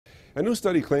A new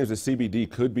study claims that CBD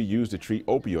could be used to treat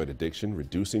opioid addiction,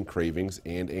 reducing cravings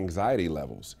and anxiety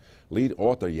levels. Lead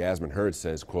author Yasmin Hurd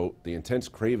says, quote, "The intense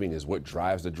craving is what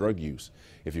drives the drug use.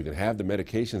 If you can have the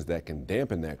medications that can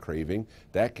dampen that craving,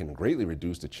 that can greatly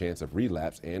reduce the chance of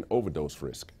relapse and overdose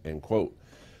risk," end quote.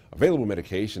 Available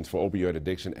medications for opioid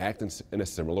addiction act in a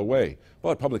similar way,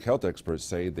 but public health experts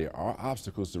say there are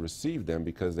obstacles to receive them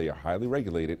because they are highly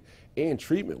regulated and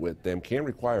treatment with them can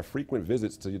require frequent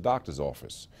visits to your doctor's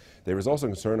office. There is also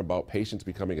concern about patients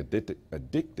becoming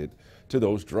addicted to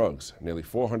those drugs. Nearly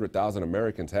 400,000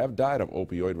 Americans have died of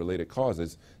opioid-related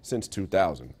causes since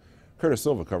 2000.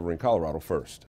 Silva covering Colorado First.